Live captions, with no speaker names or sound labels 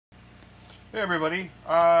Hey everybody,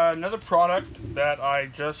 another product that I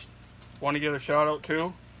just want to give a shout out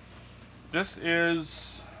to. This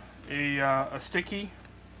is a sticky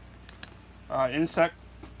insect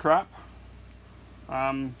trap.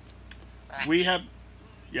 We have,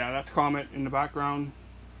 yeah, that's Comet in the background.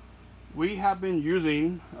 We have been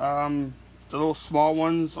using the little small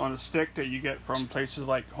ones on a stick that you get from places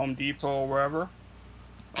like Home Depot or wherever.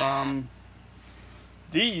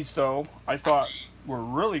 These though, I thought were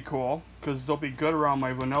really cool because they'll be good around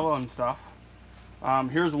my vanilla and stuff.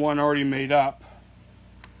 Here's one already made up.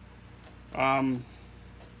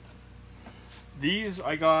 These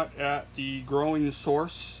I got at the Growing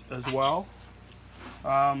Source as well.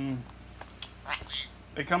 They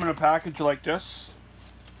come in a package like this.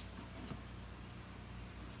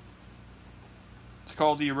 It's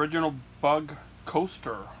called the Original Bug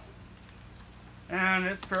Coaster, and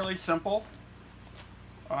it's fairly simple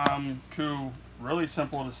to really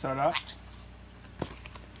simple to set up.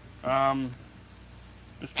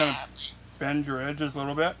 Just kind of bend your edges a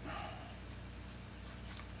little bit.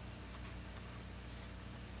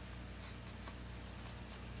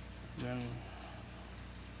 Then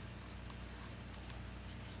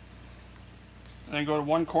go to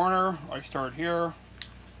one corner. I start here,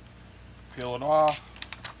 peel it off.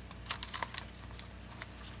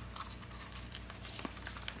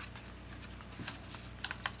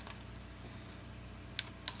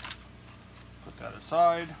 Put that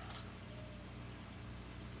aside.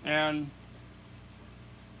 And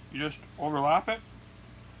you just overlap it,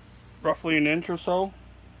 roughly an inch or so.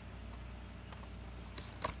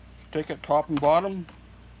 Stick it top and bottom.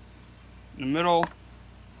 In the middle,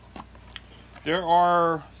 there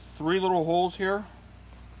are 3 little holes here.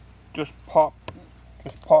 Just pop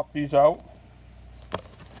these out.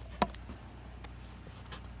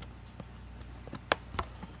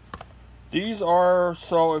 These are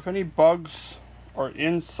so if any bugs are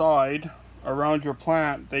inside around your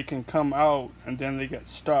plant, they can come out and then they get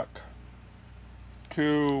stuck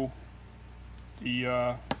to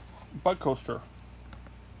the bug coaster.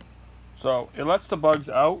 So it lets the bugs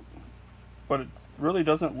out, but it really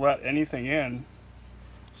doesn't let anything in.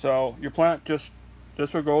 So your plant this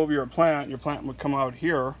would go over your plant would come out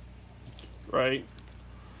here, right?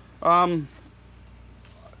 I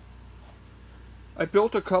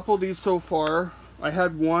built a couple of these so far. I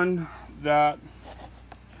had one that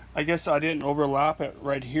I guess I didn't overlap it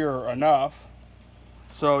right here enough.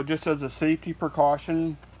 So just as a safety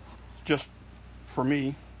precaution, just for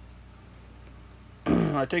me,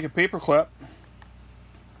 I take a paper clip,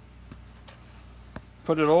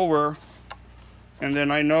 put it over, and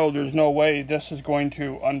then I know there's no way this is going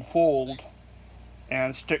to unfold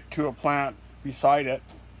and stick to a plant beside it.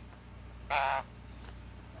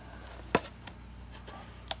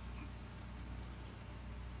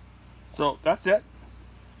 So that's it.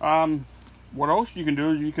 What else you can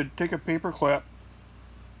do is you could take a paper clip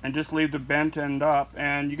and just leave the bent end up,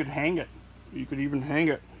 and you could hang it. You could even hang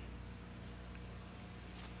it.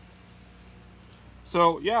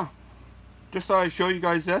 So yeah, just thought I'd show you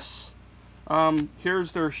guys this.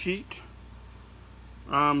 Here's their sheet.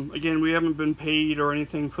 Again, we haven't been paid or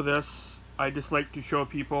anything for this. I just like to show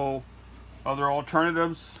people other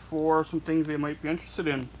alternatives for some things they might be interested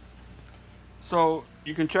in. So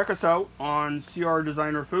you can check us out on CR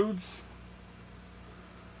Designer Foods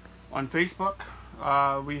on Facebook.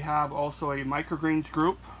 We have also a microgreens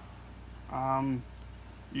group.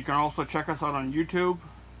 You can also check us out on YouTube,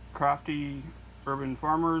 Crafty Urban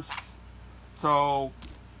Farmers. So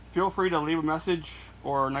feel free to leave a message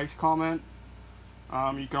or a nice comment.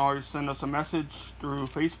 You can always send us a message through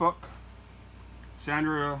Facebook.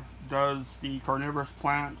 Sandra does the carnivorous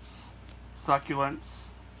plants, succulents,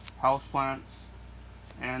 house plants,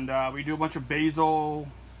 and we do a bunch of basil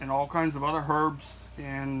and all kinds of other herbs,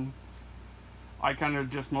 and I kind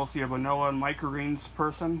of just mostly a vanilla and microgreens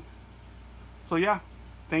person. So yeah,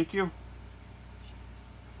 thank you.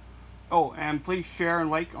 Oh, and please share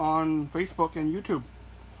and like on Facebook and YouTube.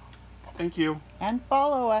 Thank you. And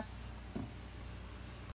follow us.